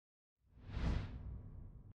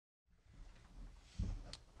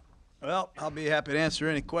Well, I'll be happy to answer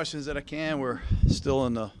any questions that I can. We're still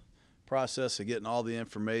in the process of getting all the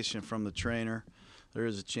information from the trainer. There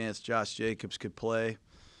is a chance Josh Jacobs could play.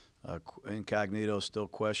 Incognito is still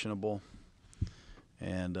questionable.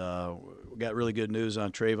 And we got really good news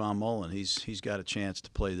on Trayvon Mullen. He's got a chance to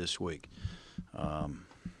play this week.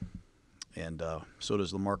 And so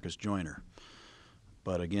does LaMarcus Joyner.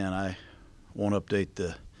 But again, I won't update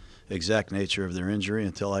the exact nature of their injury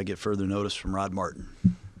until I get further notice from Rod Martin.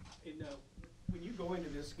 When you go into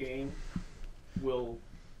this game, will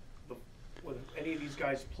any of these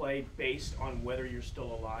guys play based on whether you're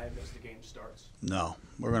still alive as the game starts? No,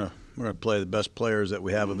 we're gonna play the best players that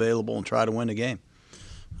we have available and try to win the game.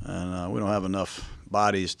 And we don't have enough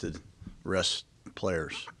bodies to rest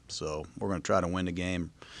players, so we're going to try to win the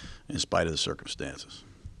game in spite of the circumstances.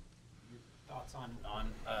 Thoughts on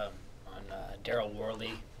Daryl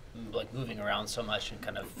Worley, like moving around so much and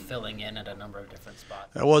kind of filling in at a number of different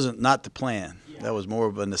spots? That wasn't not the plan. That was more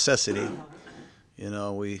of a necessity. You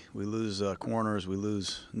know, we lose corners, we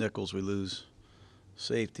lose nickels, we lose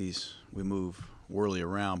safeties, we move Worley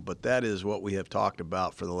around. But that is what we have talked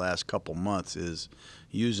about for the last couple months, is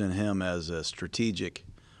using him as a strategic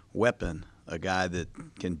weapon, a guy that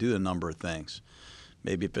can do a number of things.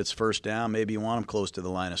 Maybe if it's first down, maybe you want him close to the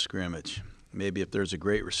line of scrimmage. Maybe if there's a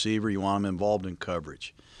great receiver, you want him involved in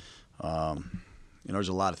coverage. There's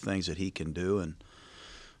a lot of things that he can do, and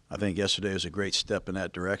I think yesterday was a great step in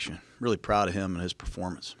that direction. Really proud of him and his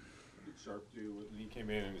performance. Sharp too. When he came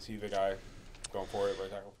in, and is he the guy going for it right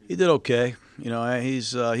tackle? He did okay. You know, he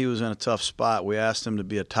was in a tough spot. We asked him to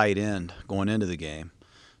be a tight end going into the game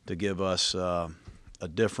to give us a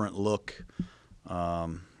different look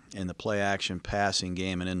in the play-action passing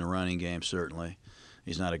game and in the running game, certainly.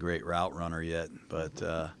 He's not a great route runner yet, but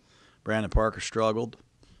Brandon Parker struggled,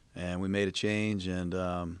 and we made a change, and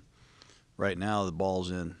right now the ball's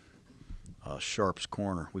in Sharp's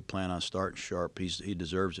corner. We plan on starting Sharp. He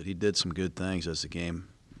deserves it. He did some good things as the game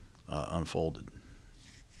unfolded.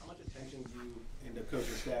 How much attention do you and the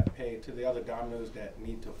coaching staff pay to the other dominoes that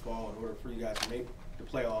need to fall in order for you guys to make the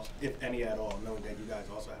playoffs, if any at all, knowing that you guys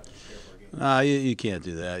also have to prepare for a game? You can't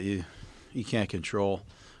do that. You can't control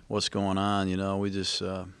what's going on. You know, we just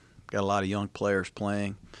got a lot of young players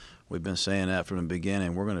playing. We've been saying that from the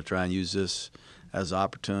beginning. We're going to try and use this as an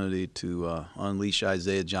opportunity to unleash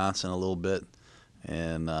Isaiah Johnson a little bit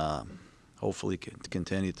and hopefully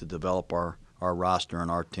continue to develop our roster and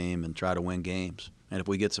our team and try to win games. And if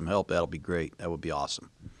we get some help, that'll be great. That would be awesome.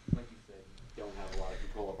 Like you said, you don't have a lot of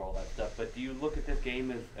control over all that stuff, but do you look at this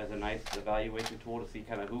game as a nice evaluation tool to see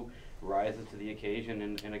kind of who rises to the occasion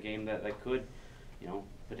in a game that could,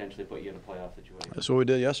 potentially put you in a playoff situation? That's what we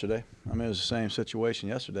did yesterday. I mean, it was the same situation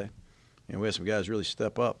yesterday. We had some guys really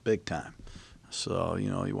step up big time. So,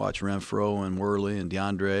 you watch Renfrow and Worley and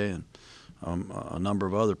DeAndre and a number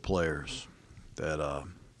of other players that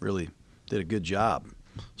really did a good job.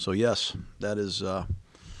 So, yes, that is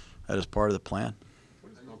part of the plan.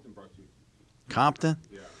 What has Compton brought you? Compton?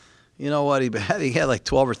 Yeah. You know what? He had like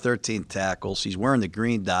 12 or 13 tackles. He's wearing the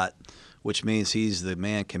green dot, which means he's the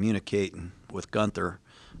man communicating with Gunther,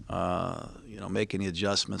 making the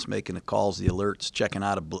adjustments, making the calls, the alerts, checking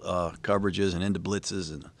out of coverages and into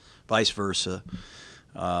blitzes and vice versa.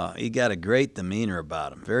 He got a great demeanor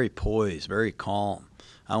about him, very poised, very calm.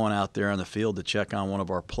 I went out there on the field to check on one of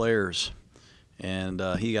our players, and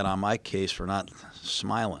he got on my case for not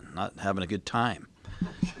smiling, not having a good time.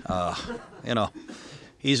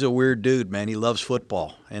 He's a weird dude, man. He loves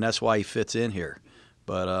football, and that's why he fits in here.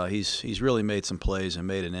 But he's really made some plays and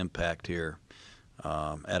made an impact here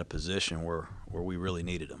at a position where we really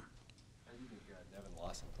needed him. How do you think Nevin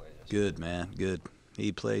Lawson played yesterday? Good, man, good.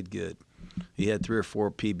 He played good. He had 3 or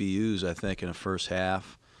 4 PBUs, I think, in the first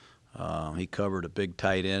half. He covered a big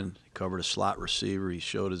tight end. He covered a slot receiver. He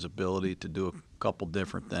showed his ability to do a couple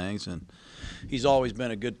different things, and he's always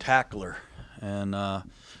been a good tackler. And the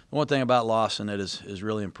one thing about Lawson that is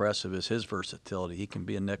really impressive is his versatility. He can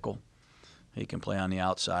be a nickel. He can play on the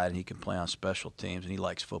outside, and he can play on special teams, and he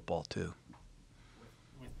likes football too.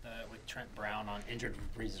 With Trent Brown on injured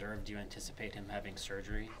reserve, do you anticipate him having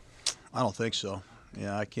surgery? I don't think so.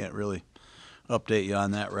 Yeah, I can't really update you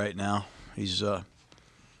on that right now. He's still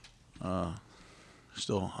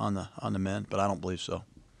on the mend, but I don't believe so.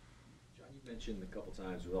 John, you mentioned a couple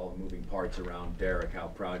times with all the moving parts around Derek, how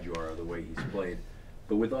proud you are of the way he's played.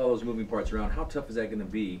 But with all those moving parts around, how tough is that going to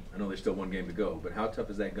be? I know there's still one game to go, but how tough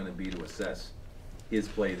is that going to be to assess his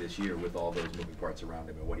play this year with all those moving parts around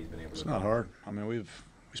him and what he's been able to do? It's not hard. I mean, we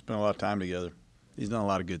spent a lot of time together. He's done a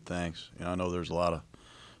lot of good things. I know there's a lot of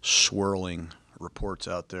swirling reports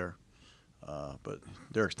out there, but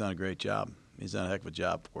Derek's done a great job. he's done a heck of a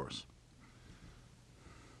job for us.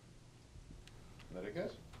 That it,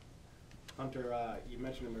 guys? Hunter, you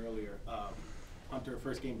mentioned him earlier. Hunter,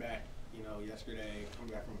 first game back, yesterday,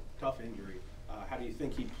 coming back from a tough injury. How do you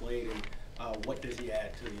think he played, and what does he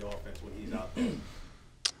add to the offense when he's out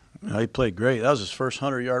there? He played great. That was his first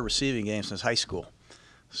 100-yard receiving game since high school.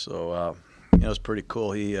 So, it was pretty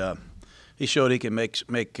cool. He showed he can make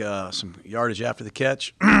some yardage after the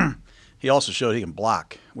catch. He also showed he can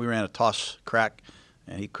block. We ran a toss crack,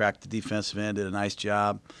 and he cracked the defensive end, did a nice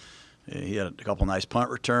job. He had a couple nice punt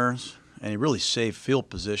returns, and he really saved field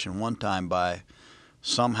position one time by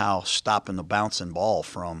somehow stopping the bouncing ball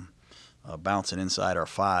from bouncing inside our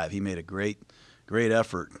 5. He made a great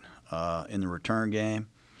effort in the return game,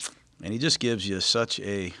 and he just gives you such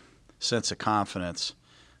a sense of confidence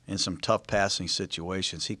in some tough passing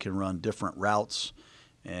situations. He can run different routes,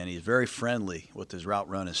 and he's very friendly with his route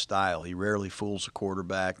running style. He rarely fools the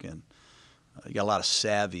quarterback, and he got a lot of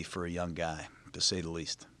savvy for a young guy, to say the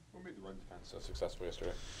least. What made the run defense so successful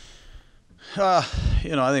yesterday? I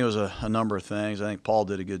think it was a number of things. I think Paul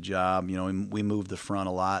did a good job. We moved the front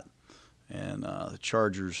a lot, and the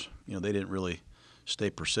Chargers, they didn't really stay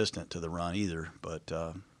persistent to the run either. But,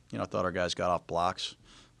 I thought our guys got off blocks.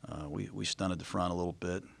 We stunted the front a little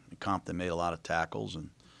bit. Compton made a lot of tackles, and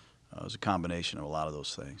it was a combination of a lot of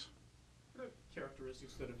those things. What are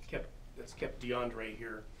characteristics that's kept DeAndre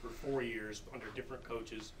here for 4 years under different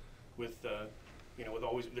coaches with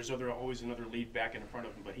there's always another lead back in front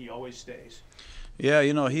of him, but he always stays. Yeah,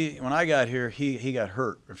 when I got here, he got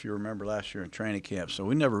hurt, if you remember, last year in training camp. So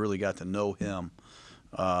we never really got to know him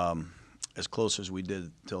as close as we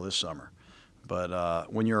did till this summer.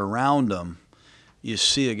 But when you're around him, you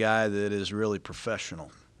see a guy that is really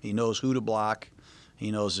professional. He knows who to block. He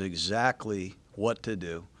knows exactly what to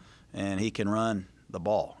do, and he can run the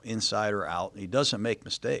ball inside or out. He doesn't make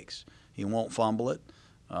mistakes. He won't fumble it.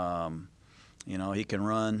 He can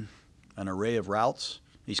run an array of routes.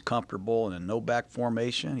 He's comfortable in a no-back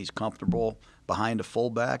formation. He's comfortable behind a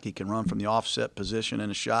fullback. He can run from the offset position in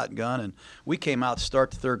a shotgun. And we came out to start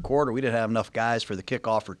the third quarter. We didn't have enough guys for the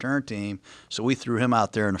kickoff return team, so we threw him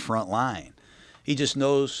out there in the front line. He just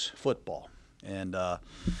knows football. And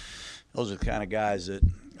those are the kind of guys that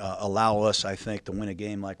allow us, I think, to win a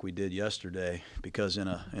game like we did yesterday, because in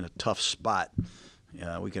a tough spot,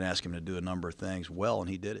 we can ask him to do a number of things well, and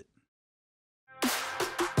he did it.